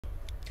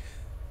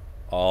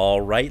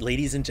All right,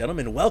 ladies and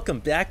gentlemen, welcome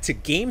back to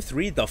Game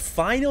 3, the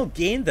final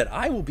game that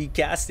I will be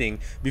casting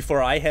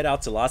before I head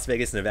out to Las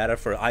Vegas, Nevada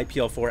for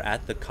IPL4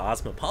 at the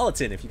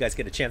Cosmopolitan. If you guys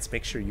get a chance,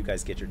 make sure you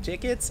guys get your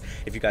tickets.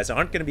 If you guys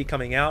aren't going to be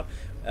coming out,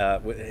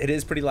 it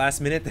is pretty last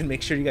minute, then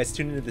make sure you guys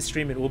tune into the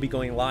stream. It will be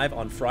going live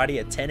on Friday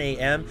at 10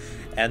 a.m.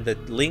 and the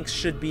links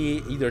should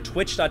be either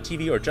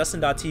twitch.tv or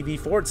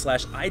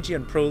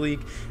justin.tv/IGN Pro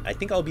League. I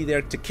think I'll be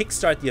there to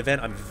kickstart the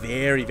event. I'm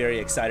very, very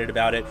excited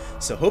about it.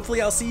 So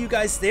hopefully I'll see you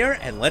guys there,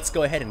 and let's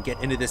go ahead and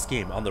get into this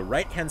game. On the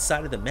right-hand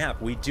side of the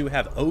map, we do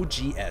have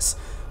oGs,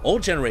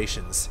 Old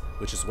Generations,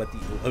 which is what the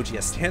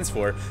oGs stands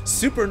for,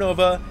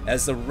 SuperNova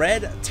as the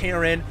red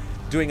Terran,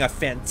 doing a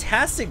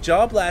fantastic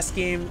job last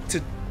game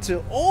to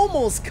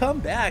almost come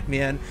back,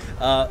 man.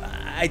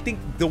 I think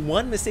the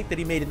one mistake that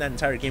he made in that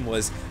entire game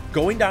was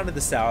going down to the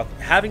south,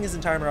 having his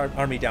entire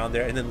army down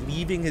there, and then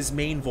leaving his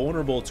main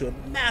vulnerable to a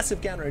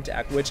massive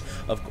counterattack, which,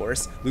 of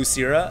course,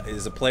 Losira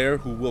is a player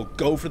who will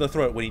go for the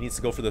throat when he needs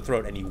to go for the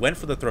throat, and he went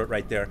for the throat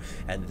right there,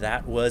 and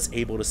that was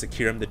able to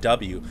secure him the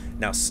W.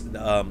 Now,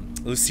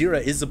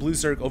 Losira is the blue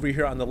Zerg over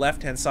here on the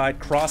left-hand side,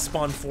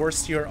 cross-spawn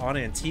forced here on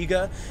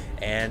Antigua,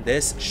 and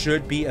this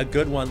should be a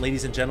good one,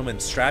 ladies and gentlemen.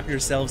 Strap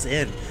yourselves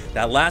in.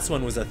 That last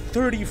one was a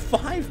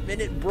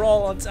 35-minute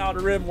brawl on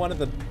Outer Rim, one of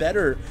the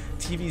better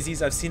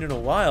TVZs I've seen in a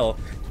while.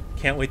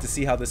 Can't wait to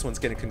see how this one's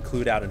going to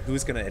conclude out and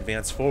who's going to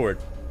advance forward.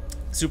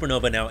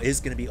 SuperNova now is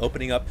going to be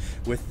opening up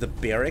with the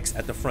barracks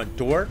at the front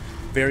door.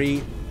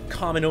 Very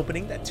common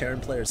opening that Terran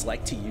players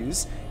like to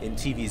use in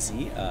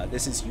TVZ.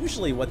 This is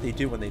usually what they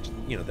do when they,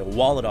 they'll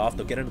wall it off.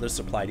 They'll get into their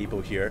supply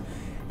depot here.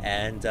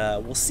 And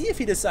we'll see if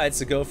he decides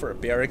to go for a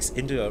barracks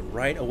into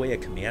right away a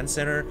command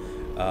center.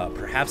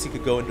 Perhaps he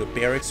could go into a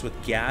barracks with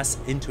gas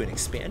into an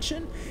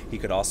expansion. He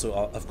could also,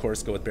 of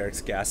course, go with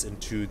barracks gas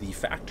into the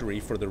factory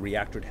for the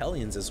reactored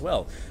Hellions as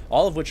well.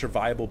 All of which are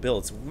viable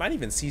builds. We might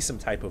even see some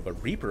type of a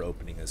Reaper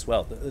opening as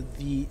well.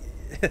 The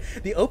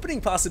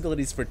opening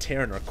possibilities for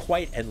Terran are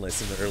quite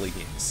endless in the early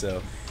games,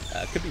 so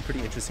it could be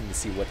pretty interesting to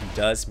see what he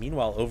does.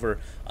 Meanwhile, over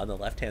on the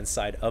left-hand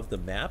side of the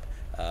map,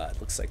 it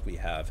looks like we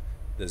have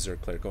the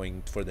Zerg player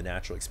going for the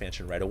natural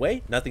expansion right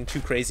away. Nothing too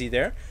crazy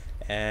there.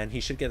 And he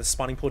should get a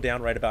spawning pool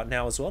down right about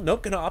now as well.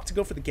 Nope, gonna opt to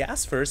go for the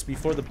gas first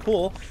before the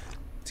pool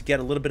to get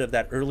a little bit of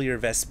that earlier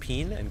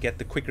Vespine and get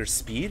the quicker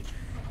speed.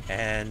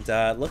 And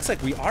looks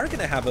like we are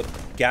gonna have a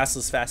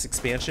gasless fast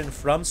expansion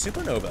from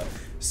SuperNova.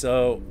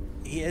 So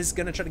he is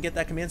gonna try to get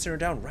that command center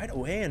down right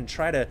away and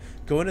try to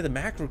go into the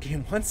macro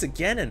game once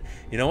again. And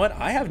you know what?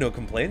 I have no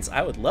complaints.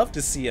 I would love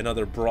to see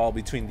another brawl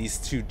between these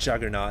two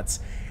juggernauts.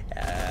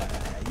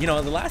 The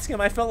last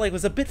game I felt like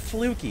was a bit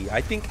fluky.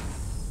 I think,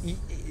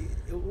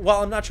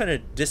 while I'm not trying to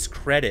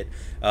discredit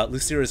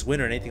Losira's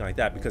win or anything like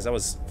that, because that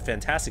was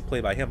fantastic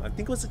play by him, I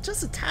think it was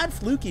just a tad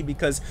fluky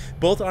because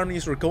both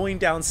armies were going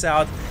down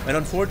south, and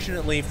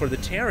unfortunately for the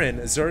Terran,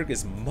 Zerg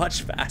is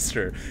much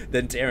faster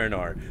than Terran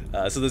are.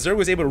 So the Zerg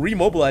was able to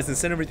remobilize and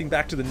send everything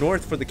back to the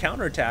north for the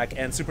counterattack,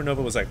 and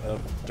SuperNova was like,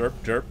 derp,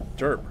 derp,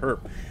 derp, herp.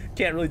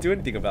 Can't really do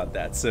anything about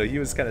that. So he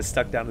was kind of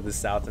stuck down to the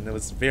south, and it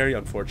was very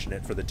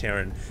unfortunate for the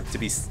Terran to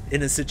be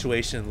in a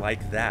situation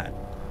like that.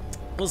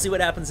 We'll see what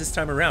happens this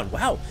time around.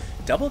 Wow,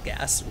 double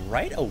gas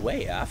right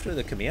away after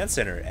the command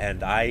center,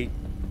 and I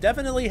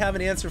definitely have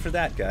an answer for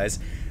that, guys.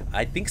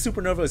 I think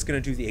SuperNova is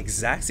going to do the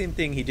exact same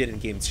thing he did in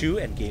Game 2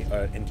 and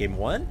Game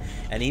 1,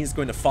 and he's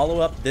going to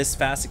follow up this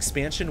fast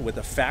expansion with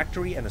a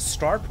factory and a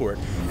starport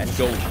and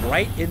go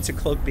right into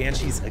Cloak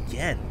Banshees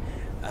again.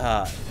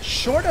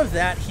 Short of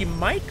that, he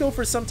might go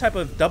for some type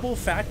of double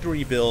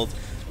factory build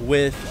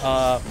with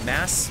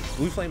mass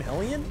Blue Flame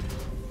Hellion,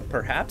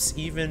 perhaps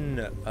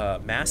even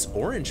mass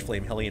Orange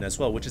Flame Hellion as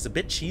well, which is a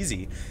bit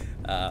cheesy.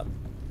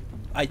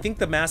 I think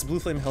the mass Blue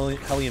Flame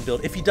Hellion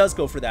build, if he does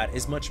go for that,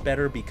 is much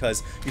better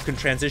because you can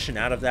transition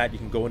out of that, you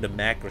can go into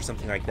mech or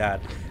something like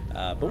that.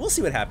 But we'll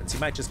see what happens. He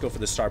might just go for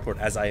the starport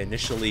as I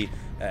initially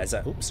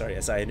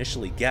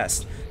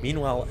guessed.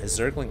 Meanwhile,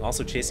 Zergling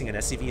also chasing an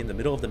SCV in the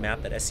middle of the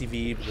map. That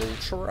SCV will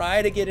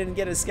try to get in and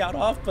get a scout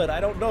off, but I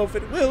don't know if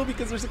it will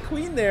because there's a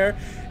queen there.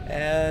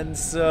 And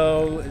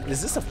so,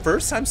 is this the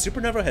first time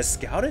SuperNova has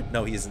scouted?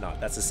 No, he is not.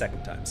 That's the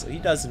second time. So he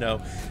does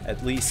know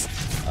at least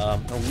a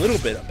little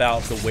bit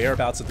about the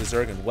whereabouts of the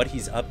Zerg and what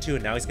he's up to,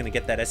 and now he's going to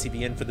get that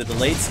SCV in for the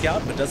delayed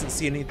scout, but doesn't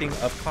see anything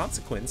of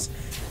consequence.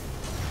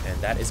 And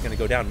that is going to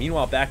go down.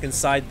 Meanwhile, back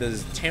inside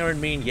the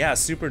Terran main, yeah,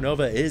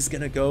 SuperNova is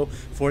going to go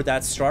for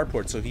that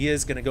starport. So he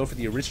is going to go for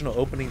the original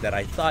opening that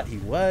I thought he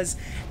was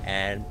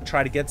and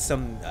try to get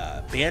some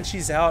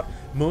Banshees out.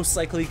 Most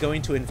likely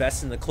going to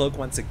invest in the Cloak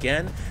once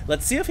again.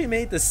 Let's see if he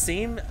made the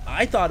same.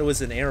 I thought it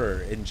was an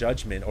error in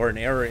judgment or an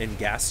error in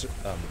gas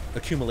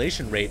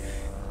accumulation rate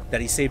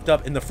that he saved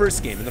up in the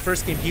first game. In the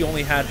first game, he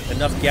only had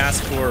enough gas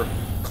for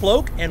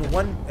Cloak and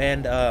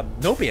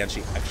no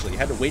Banshee, actually. He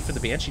had to wait for the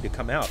Banshee to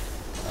come out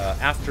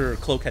after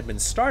Cloak had been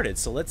started.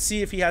 So let's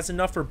see if he has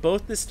enough for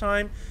both this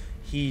time.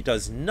 He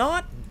does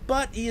not,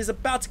 but he is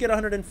about to get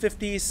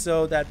 150,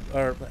 so that,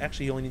 or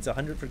actually he only needs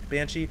 100 for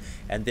Banshee,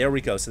 and there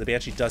we go. So the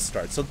Banshee does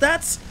start. So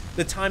that's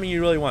the timing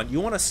you really want. You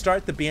want to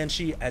start the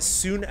Banshee as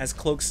soon as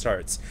Cloak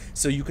starts,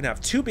 so you can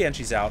have 2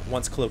 Banshees out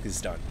once Cloak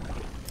is done.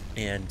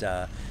 And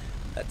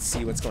let's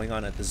see what's going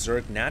on at the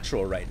Zerg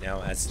Natural right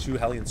now as 2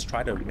 Hellions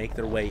try to make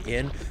their way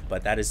in,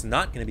 but that is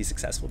not going to be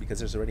successful because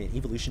there's already an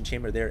Evolution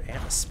Chamber there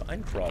and a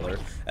Spine Crawler,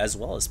 as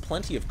well as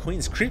plenty of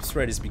Queens. Creep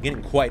Spread is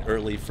beginning quite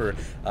early for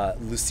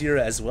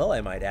Losira as well,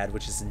 I might add,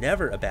 which is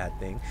never a bad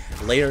thing.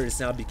 Lair is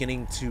now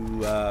beginning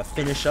to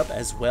finish up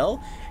as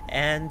well,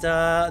 and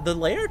the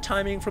Lair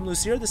timing from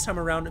Losira this time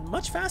around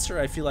much faster,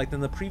 I feel like,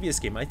 than the previous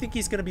game. I think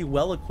he's going to be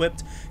well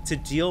equipped to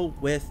deal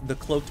with the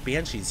Cloaked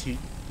Banshees.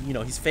 You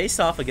know, he's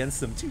faced off against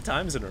them 2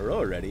 times in a row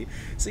already,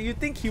 so you'd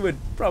think he would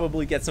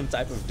probably get some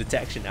type of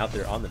detection out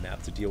there on the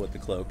map to deal with the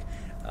Cloak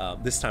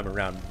this time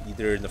around,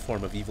 either in the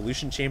form of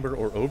Evolution Chamber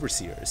or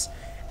Overseers.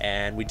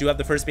 And we do have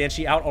the first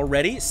Banshee out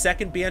already.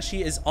 Second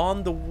Banshee is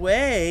on the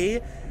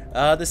way.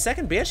 The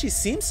second Banshee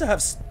seems to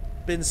have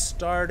been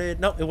started.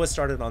 No, it was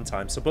started on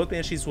time, so both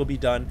Banshees will be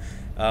done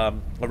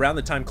around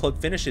the time Cloak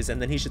finishes,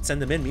 and then he should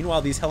send them in.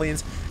 Meanwhile, these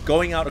Hellions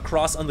going out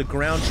across on the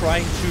ground,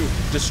 trying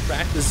to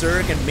distract the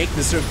Zerg and make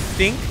the Zerg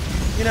think,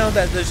 you know,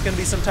 that there's going to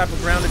be some type of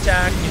ground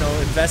attack, you know,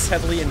 invest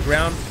heavily in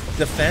ground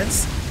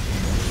defense.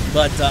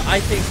 But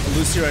I think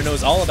Losira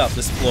knows all about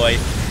this ploy.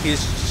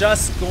 He's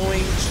just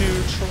going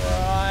to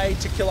try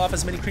to kill off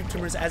as many creep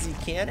tumors as he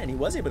can, and he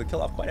was able to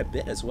kill off quite a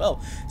bit as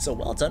well. So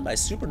well done by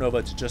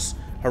SuperNova to just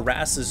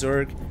harass the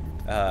Zerg,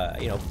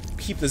 you know,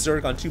 keep the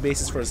Zerg on 2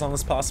 bases for as long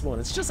as possible, and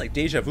it's just like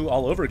deja vu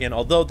all over again,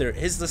 although there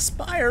is the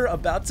Spire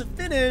about to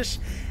finish,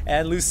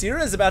 and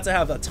Losira is about to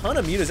have a ton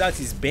of mutas out.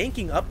 He's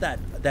banking up that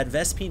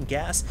Vespene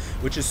gas,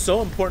 which is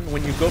so important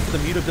when you go for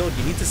the muta build.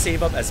 You need to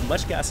save up as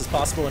much gas as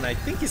possible, and I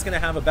think he's going to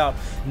have about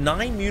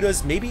 9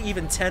 mutas, maybe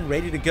even 10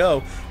 ready to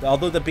go,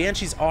 although the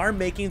Banshees are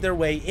making their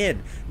way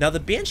in. Now the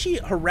Banshee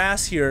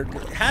harass here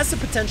has the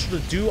potential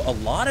to do a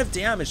lot of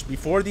damage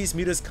before these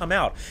mutas come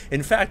out.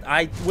 In fact,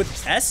 I would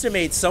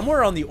estimate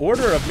somewhere on the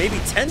order of maybe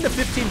 10 to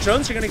 15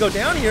 drones are going to go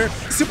down here.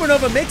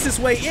 SuperNova makes his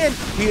way in.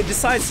 He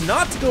decides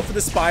not to go for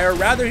the Spire.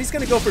 Rather, he's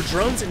going to go for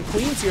drones and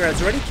Queens here.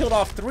 Has already killed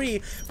off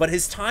 3, but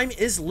his time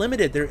is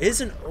limited. There is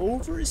an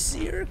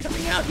Overseer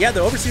coming out. Yeah,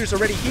 the Overseer's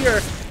already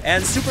here,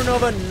 and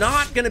SuperNova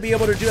not going to be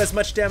able to do as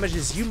much damage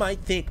as you might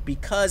think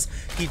because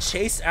he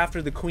chased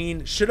after the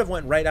Queen. Should have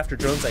went right after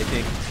drones, I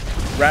think,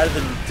 rather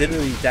than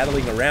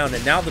diddly-daddling around,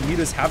 and now the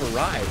mutas have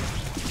arrived.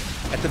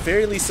 At the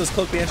very least, those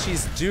Cloak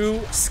Banshees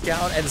do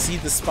scout and see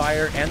the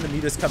Spire and the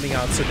mutas coming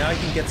out, so now he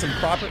can get some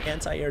proper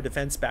anti-air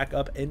defense back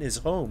up in his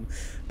home.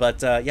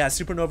 But yeah,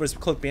 SuperNova's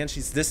Cloak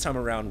Banshees this time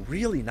around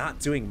really not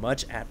doing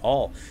much at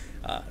all.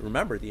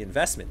 Remember, the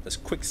investment, this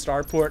quick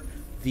starport,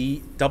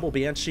 the double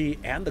Banshee,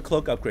 and the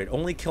Cloak upgrade,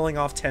 only killing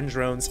off 10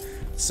 drones,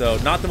 so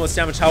not the most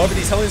damage. However,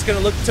 these Hellions going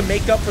to look to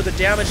make up for the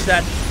damage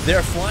that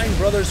their flying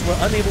brothers were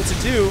unable to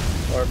do,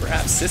 or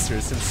perhaps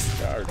sisters, since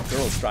there are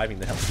girls driving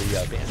the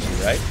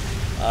Banshee, right?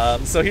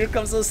 So here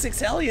comes those 6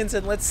 Hellions,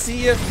 and let's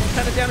see what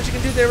kind of damage you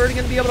can do. They're already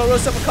going to be able to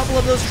roast up a couple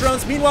of those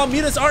drones. Meanwhile,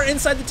 mutas are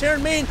inside the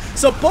Terran main,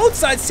 so both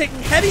sides taking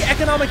heavy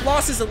economic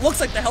losses. It looks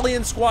like the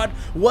Hellion squad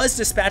was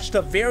dispatched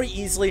up very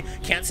easily.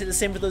 Can't say the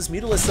same for those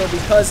Mutalisks, though,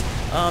 because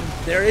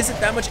there isn't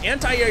that much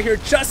anti-air here.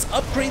 Just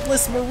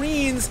upgradeless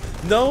Marines.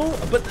 No,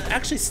 but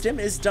actually,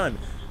 Stim is done.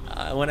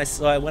 When I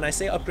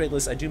say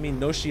upgradeless, I do mean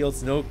no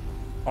shields, no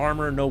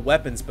armor, no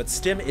weapons, but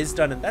Stim is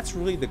done, and that's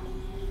really the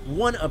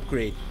one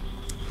upgrade,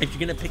 if you're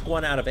going to pick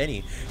one out of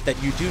any,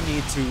 that you do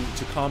need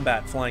to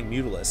combat flying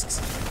Mutalisks.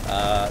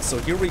 So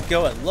here we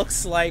go. It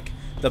looks like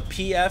the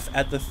PF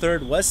at the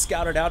 3rd was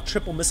scouted out.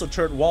 Triple missile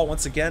turret wall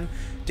once again.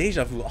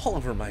 Deja vu all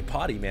over my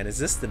body, man. Is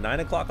this the 9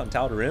 o'clock on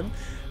Tal'Darim?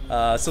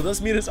 So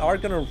those mutas are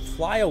going to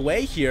fly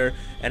away here,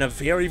 and a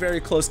very, very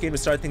close game to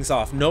start things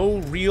off. No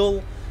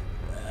real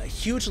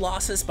huge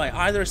losses by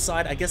either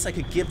side. I guess I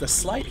could give the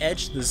slight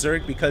edge to the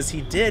Zerg because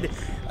he did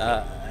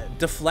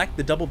deflect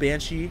the double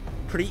Banshee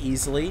pretty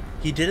easily.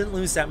 He didn't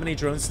lose that many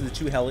drones to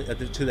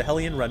the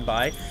Hellion run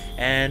by,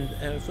 and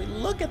if we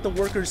look at the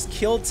workers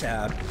kill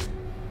tab,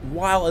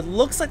 while it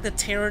looks like the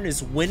Terran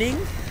is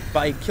winning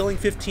by killing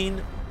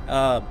 15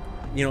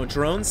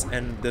 drones,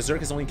 and the Zerg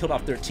has only killed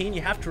off 13,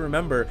 you have to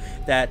remember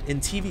that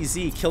in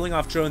TVZ, killing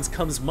off drones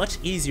comes much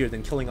easier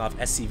than killing off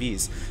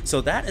SCVs.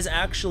 So that is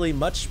actually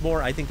much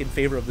more, I think, in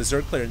favor of the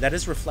Zerg player, and that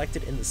is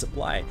reflected in the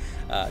supply.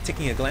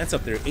 Taking a glance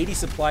up there, 80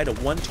 supply to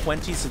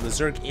 120, so the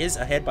Zerg is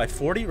ahead by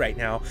 40 right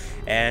now,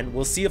 and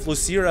we'll see if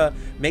Losira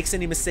makes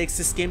any mistakes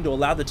this game to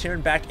allow the Terran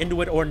back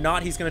into it or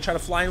not. He's going to try to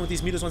fly in with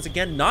these mutas once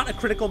again. Not a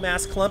critical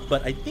mass clump,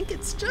 but I think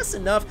it's just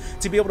enough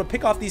to be able to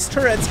pick off these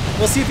turrets.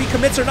 We'll see if he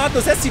commits or not.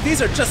 Those SCVs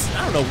are just,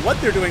 I don't know what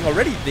they're doing,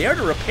 already there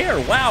to repair.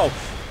 Wow.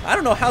 I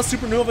don't know how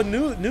SuperNova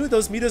knew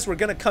those meters were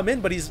going to come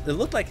in, but it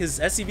looked like his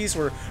SCVs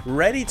were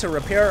ready to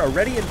repair,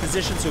 already in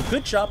position, so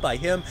good job by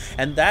him,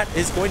 and that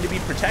is going to be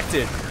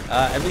protected.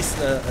 At least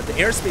the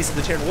airspace of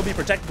the Terran will be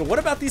protected. But what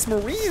about these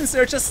Marines?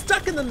 They're just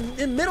stuck in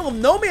the middle of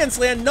no man's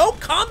land, no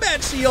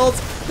combat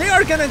shields. They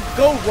are going to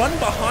go run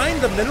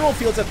behind the mineral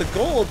fields at the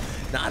gold.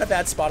 Not a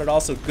bad spot at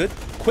all, so good,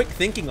 quick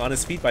thinking on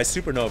his feet by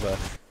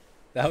SuperNova.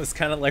 That was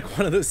kind of like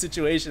one of those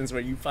situations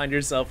where you find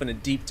yourself in a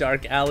deep,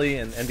 dark alley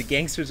and the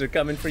gangsters are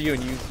coming for you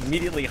and you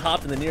immediately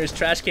hop in the nearest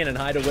trash can and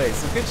hide away.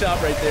 So good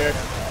job right there.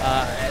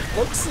 It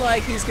looks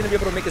like he's going to be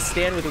able to make a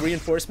stand with the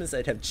reinforcements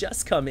that have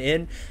just come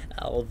in,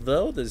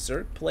 although the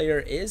Zerg player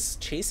is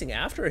chasing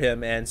after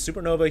him, and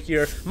SuperNova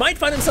here might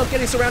find himself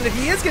getting surrounded.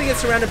 He is going to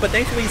get surrounded, but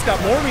thankfully he's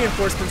got more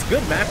reinforcements.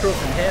 Good macro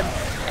from him,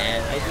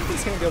 and I think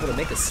he's going to be able to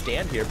make a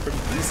stand here pretty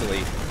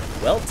easily.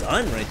 Well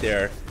done right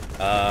there.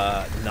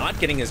 Not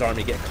getting his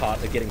army getting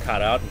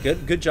caught out.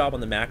 Good job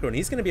on the macro, and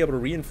he's going to be able to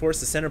reinforce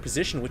the center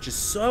position, which is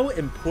so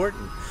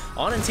important.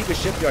 On Antigua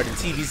Shipyard in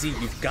TVZ,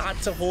 you've got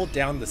to hold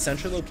down the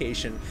central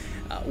location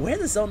where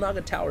the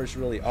Xel'Naga towers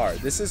really are.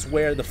 This is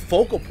where the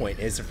focal point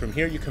is, and from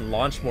here you can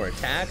launch more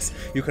attacks.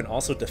 You can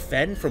also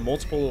defend from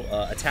multiple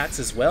attacks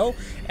as well,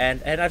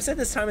 and I've said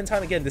this time and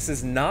time again, this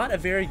is not a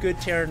very good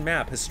Terran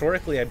map.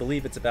 Historically, I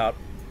believe it's about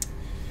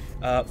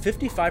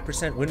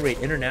 55% win rate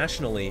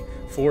internationally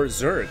for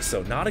Zerg,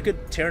 so not a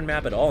good Terran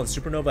map at all, and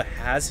SuperNova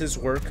has his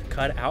work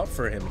cut out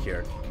for him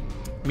here.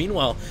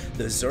 Meanwhile,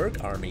 the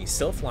Zerg army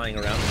still flying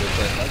around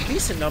with a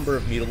decent number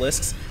of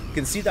Mutalisks. You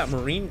can see that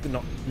Marine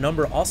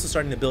number also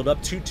starting to build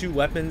up. 2-2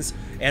 weapons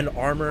and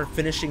armor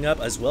finishing up,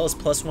 as well as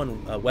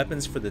 +1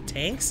 weapons for the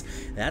tanks.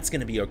 That's going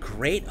to be a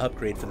great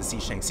upgrade for the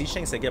Sea Shanks. Sea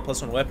Shanks that get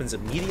 +1 weapons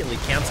immediately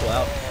cancel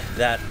out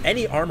that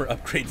any armor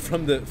upgrade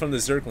from the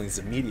Zerglings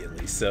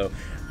immediately. So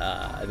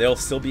they'll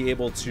still be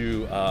able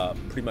to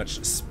pretty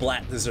much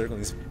splat the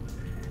Zerglings.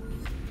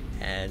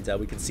 And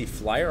we can see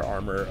flyer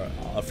armor,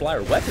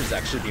 flyer weapons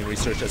actually being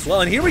researched as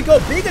well. And here we go,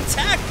 big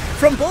attack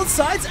from both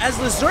sides as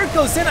the Zerg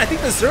goes in. I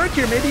think the Zerg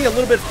here may be a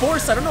little bit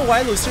forced. I don't know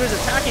why Losira is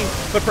attacking,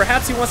 but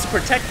perhaps he wants to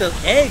protect the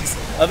eggs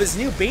of his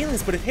new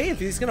Banelings. But if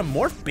he's going to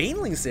morph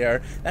Banelings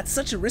there, that's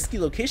such a risky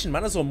location.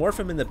 Might as well morph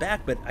him in the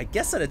back, but I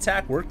guess that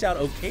attack worked out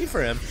okay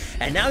for him.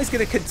 And now he's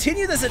going to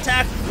continue this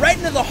attack right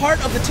into the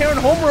heart of the Terran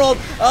homeworld.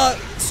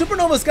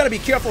 SuperNova's got to be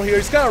careful here.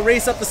 He's got to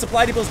race up the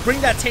supply depots,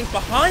 bring that tank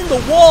behind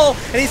the wall,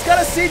 and he's got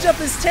to siege up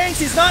his tanks.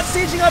 He's not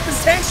sieging up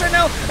his tanks right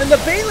now, and the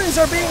Banelings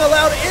are being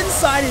allowed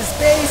inside his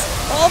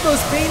base. All those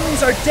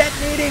Banelings are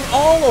detonating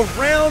all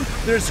around.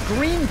 There's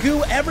green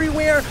goo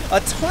everywhere. A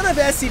ton of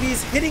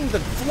SCVs hitting the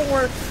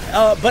floor,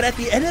 but at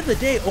the end of the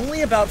day,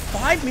 only about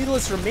 5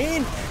 Mutalisks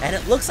remain, and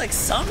it looks like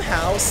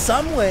somehow,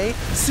 someway,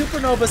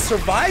 SuperNova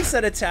survives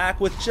that attack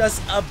with just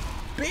a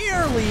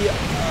barely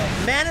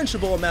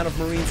manageable amount of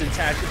Marines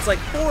intact. It's like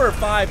 4 or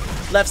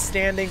 5 left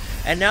standing,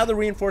 and now the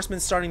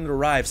reinforcements starting to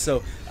arrive.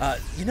 So,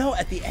 you know,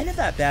 at the end of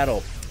that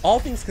battle, all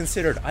things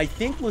considered, I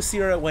think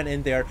Losira went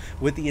in there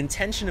with the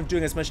intention of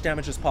doing as much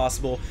damage as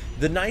possible.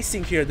 The nice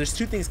thing here, there's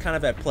two things kind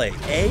of at play.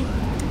 A,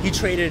 he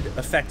traded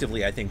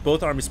effectively, I think.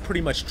 Both armies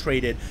pretty much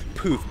traded.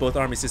 Poof, both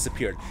armies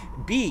disappeared.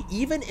 B,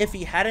 even if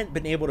he hadn't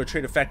been able to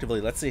trade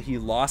effectively, let's say he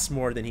lost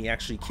more than he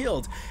actually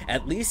killed,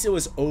 at least it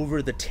was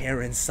over the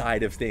Terran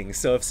side of things.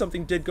 So if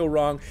something did go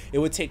wrong, it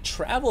would take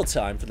travel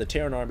time for the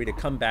Terran army to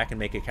come back and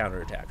make a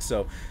counterattack.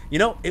 So, you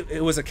know,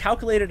 it was a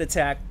calculated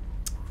attack.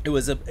 It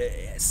was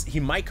he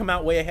might come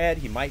out way ahead,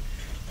 he might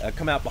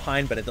come out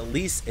behind, but at the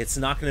least it's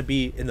not going to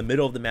be in the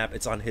middle of the map,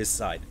 it's on his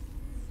side.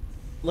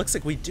 Looks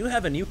like we do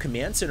have a new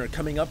command center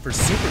coming up for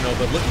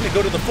SuperNova, looking to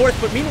go to the 4th,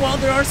 but meanwhile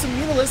there are some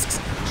Mutalisks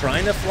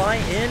trying to fly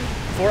in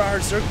for our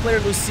Zerg player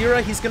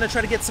Losira. He's going to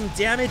try to get some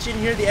damage in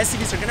here. The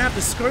SCVs are going to have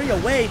to scurry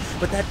away,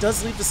 but that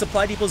does leave the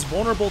supply depots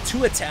vulnerable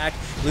to attack.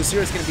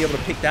 Losira is going to be able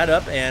to pick that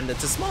up, and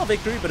it's a small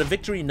victory, but a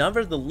victory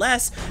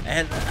nonetheless.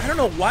 And I don't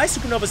know why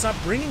SuperNova's not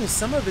bringing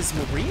some of his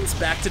Marines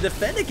back to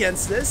defend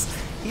against this.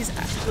 He's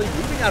actually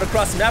moving out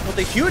across the map with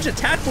a huge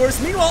attack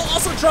force, meanwhile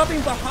also dropping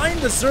behind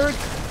the Zerg.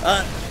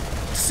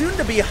 Soon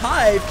to be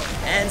Hive,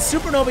 and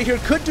SuperNova here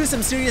could do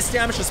some serious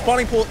damage. The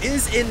spawning pool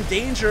is in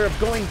danger of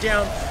going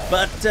down,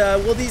 but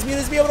will these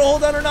mutants be able to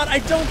hold on or not? I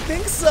don't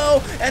think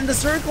so, and the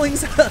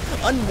Zerglings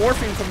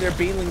unmorphing from their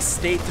Baneling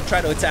state to try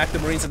to attack the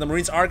Marines, and the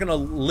Marines are going to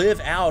live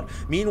out.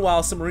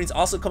 Meanwhile, some Marines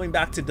also coming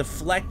back to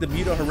deflect the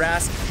Muta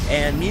harass,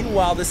 and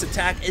meanwhile this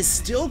attack is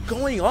still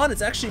going on.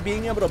 It's actually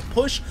being able to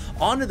push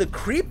onto the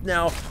creep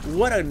now.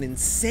 What an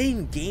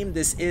insane game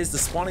this is. The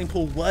spawning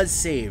pool was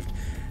saved.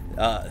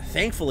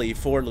 Thankfully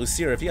for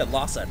Losira, if he had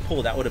lost that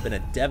pull, that would have been a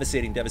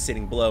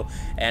devastating blow.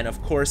 And of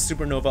course,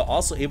 SuperNova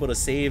also able to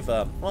save,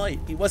 well,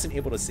 he wasn't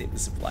able to save the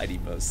supply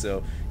depot,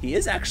 so he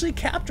is actually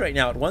capped right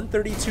now at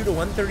 132 to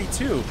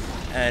 132.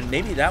 And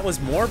maybe that was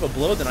more of a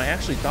blow than I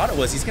actually thought it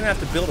was. He's going to have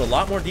to build a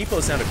lot more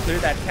depots now to clear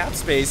that cap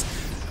space.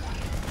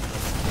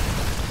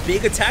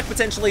 Big attack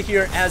potentially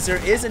here, as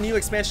there is a new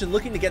expansion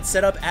looking to get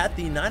set up at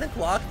the 9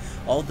 o'clock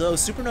although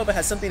SuperNova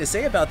has something to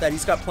say about that.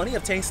 He's got plenty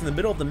of tanks in the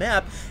middle of the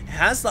map,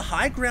 has the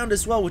high ground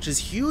as well, which is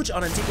huge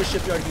on Antigua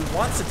Shipyard. He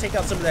wants to take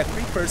out some of that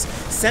creepers,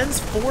 sends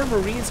 4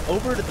 Marines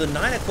over to the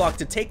 9 o'clock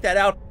to take that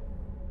out.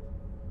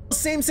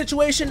 Same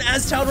situation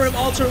as Tal'Darim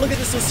Altar. Look at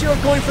this,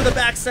 Losira going for the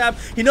backstab.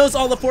 He knows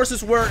all the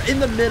forces were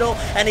in the middle,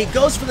 and he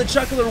goes for the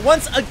jugular.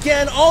 Once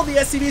again, all the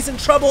SCVs in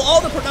trouble,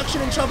 all the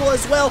production in trouble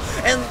as well,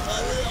 and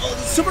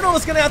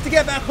SuperNova's gonna have to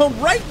get back home.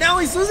 Right now,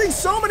 he's losing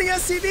so many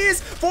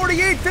SCVs.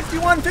 48,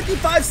 51,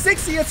 55,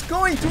 60. It's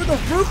going through the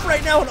roof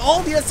right now, and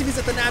all the SCVs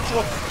at the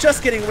natural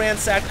just getting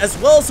ransacked, as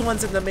well as the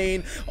ones in the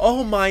main.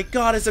 Oh my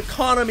god, his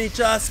economy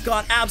just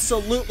got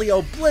absolutely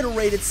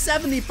obliterated.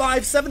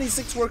 75,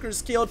 76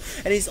 workers killed,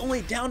 and he's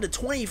only down to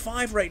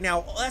 25 right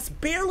now. That's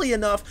barely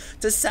enough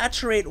to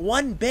saturate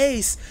 1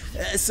 base.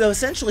 So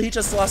essentially, he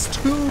just lost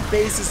 2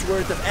 bases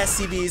worth of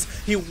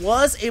SCVs. He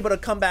was able to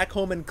come back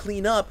home and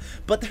clean up,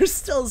 but there's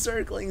still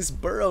Zerglings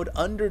burrowed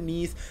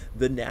underneath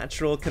the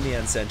natural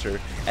command center.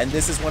 And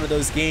this is one of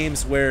those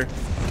games where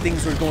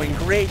things were going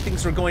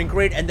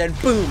great, and then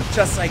boom,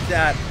 just like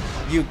that,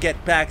 you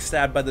get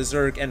backstabbed by the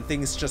Zerg and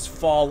things just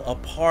fall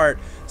apart.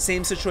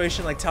 Same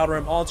situation like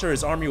Tal'Darim Altar.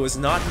 His army was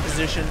not in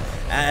position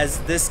as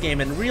this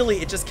game, and really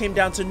it just came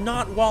down to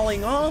not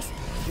walling off.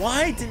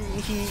 Why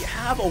didn't he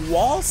have a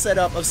wall set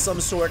up of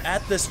some sort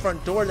at this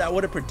front door that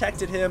would have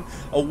protected him?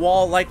 A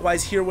wall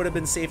likewise here would have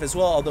been safe as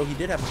well, although he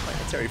did have a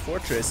planetary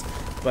fortress.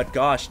 But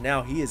gosh,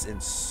 now he is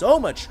in so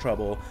much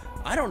trouble.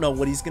 I don't know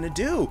what he's gonna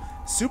do.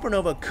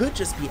 SuperNova could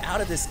just be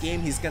out of this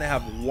game. He's gonna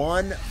have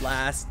one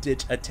last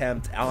ditch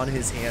attempt on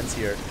his hands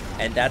here,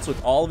 and that's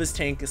with all of his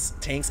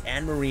tanks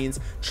and Marines.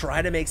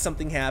 Try to make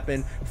something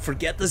happen.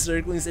 Forget the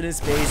Zerglings in his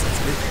base.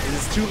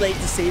 It's too late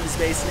to save his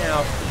base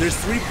now. There's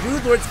 3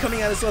 Broodlords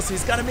coming out as well, so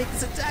he's got to make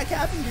this attack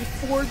happen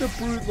before the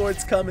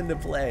Broodlords come into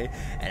play.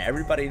 And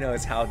everybody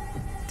knows how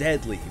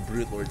deadly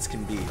Broodlords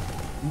can be.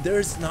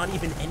 There's not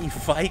even any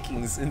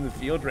Vikings in the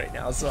field right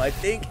now, so I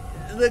think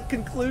the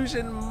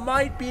conclusion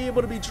might be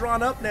able to be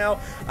drawn up now.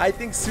 I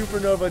think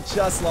SuperNova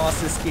just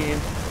lost this game.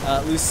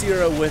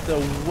 Losira with a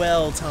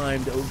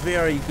well-timed,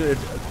 very good,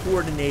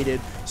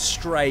 coordinated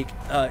strike,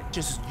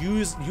 just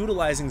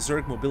utilizing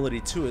Zerg mobility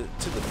to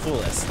the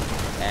fullest,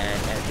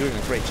 and doing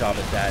a great job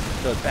at that.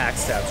 The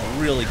backstabs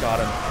really got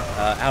him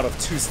out of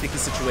 2 sticky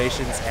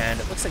situations, and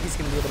it looks like he's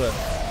going to be able to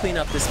clean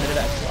up this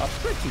Minivac drop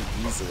pretty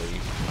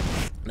easily.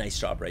 Nice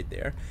job right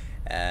there.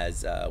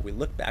 As we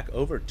look back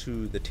over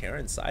to the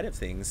Terran side of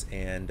things,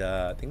 and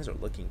things are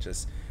looking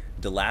just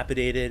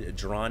dilapidated,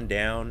 drawn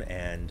down,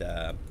 and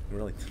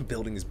really the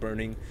building is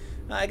burning.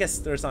 I guess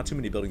there's not too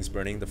many buildings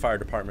burning. The fire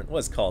department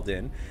was called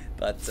in,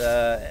 but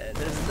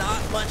there's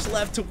not much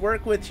left to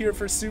work with here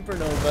for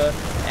SuperNova,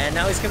 and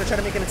now he's going to try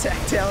to make an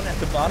attack down at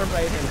the bottom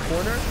right-hand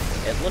corner.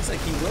 It looks like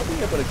he will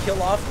be able to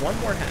kill off 1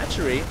 more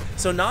hatchery,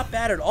 so not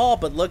bad at all,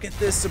 but look at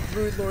this. The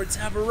Broodlords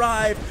have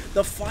arrived.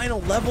 The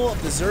final level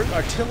of the Zerg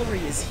artillery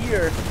is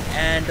here,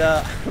 and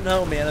I don't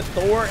know, man, a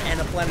Thor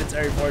and a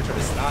planetary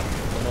fortress is not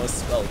the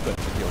most well-equipped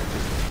to deal with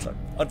Broodlords,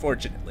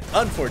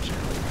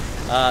 unfortunately.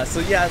 So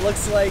yeah, it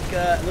looks like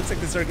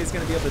the Zerg is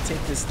going to be able to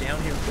take this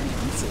down here pretty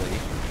easily.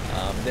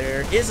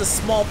 There is a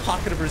small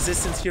pocket of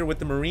resistance here with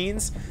the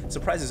Marines.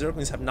 Surprised the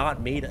Zerglings have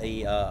not made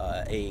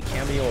a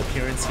cameo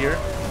appearance here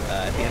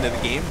at the end of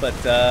the game, but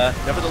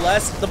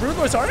nevertheless, the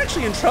Broodlords are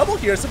actually in trouble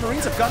here. Some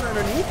Marines have gotten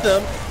underneath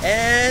them,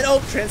 and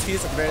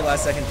transfuse at the very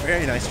last second.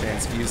 Very nice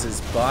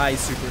transfuses by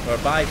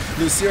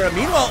Losira.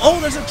 Meanwhile,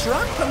 there's a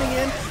drop coming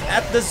in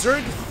at the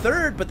Zerg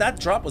 3rd, but that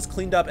drop was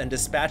cleaned up and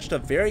dispatched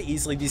up very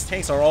easily. These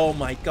tanks are, oh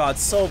my god,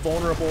 so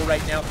vulnerable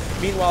right now.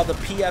 Meanwhile, the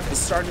PF is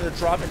starting to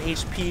drop in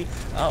HP.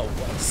 Oh,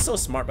 well, so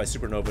smart by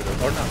SuperNova,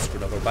 or not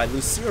SuperNova, by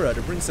Losira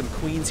to bring some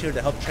queens here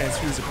to help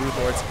transfuse the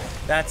Broodlords.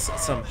 That's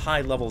some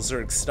high-level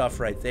Zerg stuff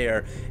right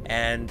there,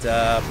 and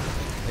I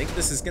think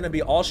this is going to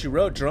be all she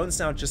wrote. Drones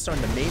now just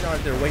starting to Maynard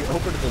their way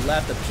over to the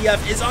left. The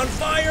PF is on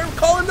fire.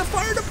 Call in the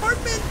fire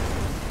department.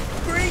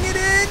 Bring it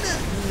in.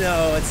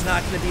 No, it's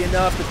not going to be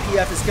enough. The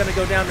PF is going to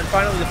go down, and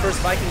finally the first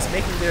Vikings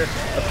making their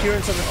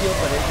appearance on the field,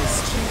 but it is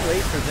too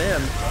late for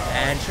them,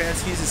 and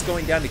transfuse is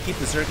going down to keep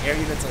the Zerg air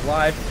units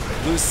alive.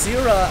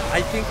 Losira,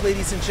 I think,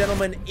 ladies and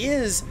gentlemen,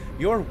 is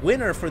your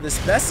winner for this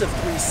best of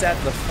 3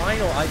 set, the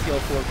final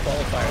IPL4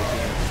 qualifier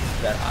game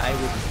that I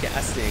will be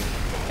casting,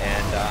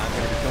 and I'm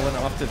going to be going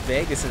off to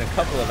Vegas in a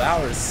couple of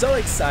hours. So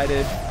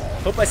excited.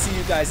 Hope I see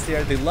you guys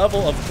there. The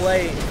level of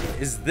play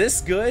is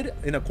this good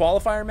in a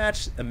qualifier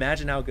match.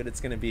 Imagine how good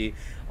it's going to be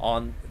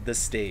on the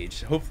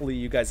stage. Hopefully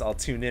you guys all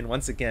tune in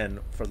once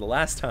again for the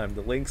last time.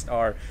 The links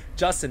are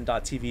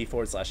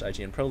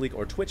justin.tv/IGN Pro League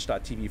or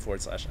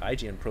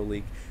twitch.tv/IGN Pro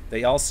League.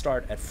 They all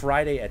start at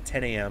Friday at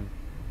 10 a.m.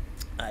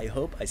 I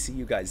hope I see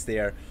you guys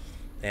there.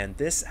 And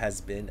this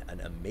has been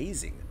an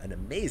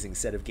amazing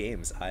set of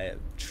games. I am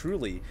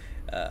truly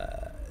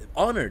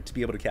honored to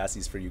be able to cast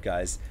these for you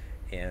guys.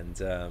 And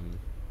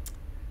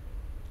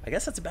I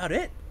guess that's about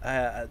it.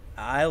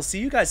 I'll see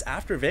you guys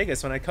after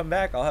Vegas. When I come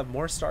back, I'll have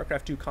more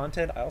StarCraft 2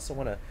 content. I also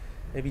want to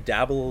maybe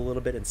dabble a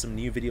little bit in some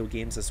new video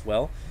games as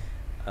well.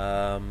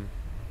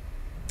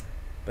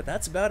 But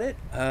that's about it.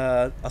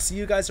 I'll see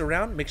you guys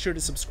around. Make sure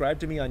to subscribe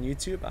to me on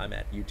YouTube. I'm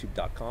at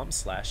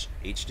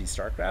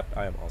youtube.com/HDStarcraft.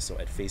 I am also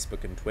at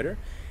Facebook and Twitter.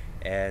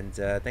 And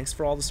thanks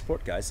for all the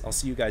support, guys. I'll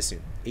see you guys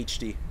soon.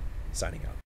 HD, signing out.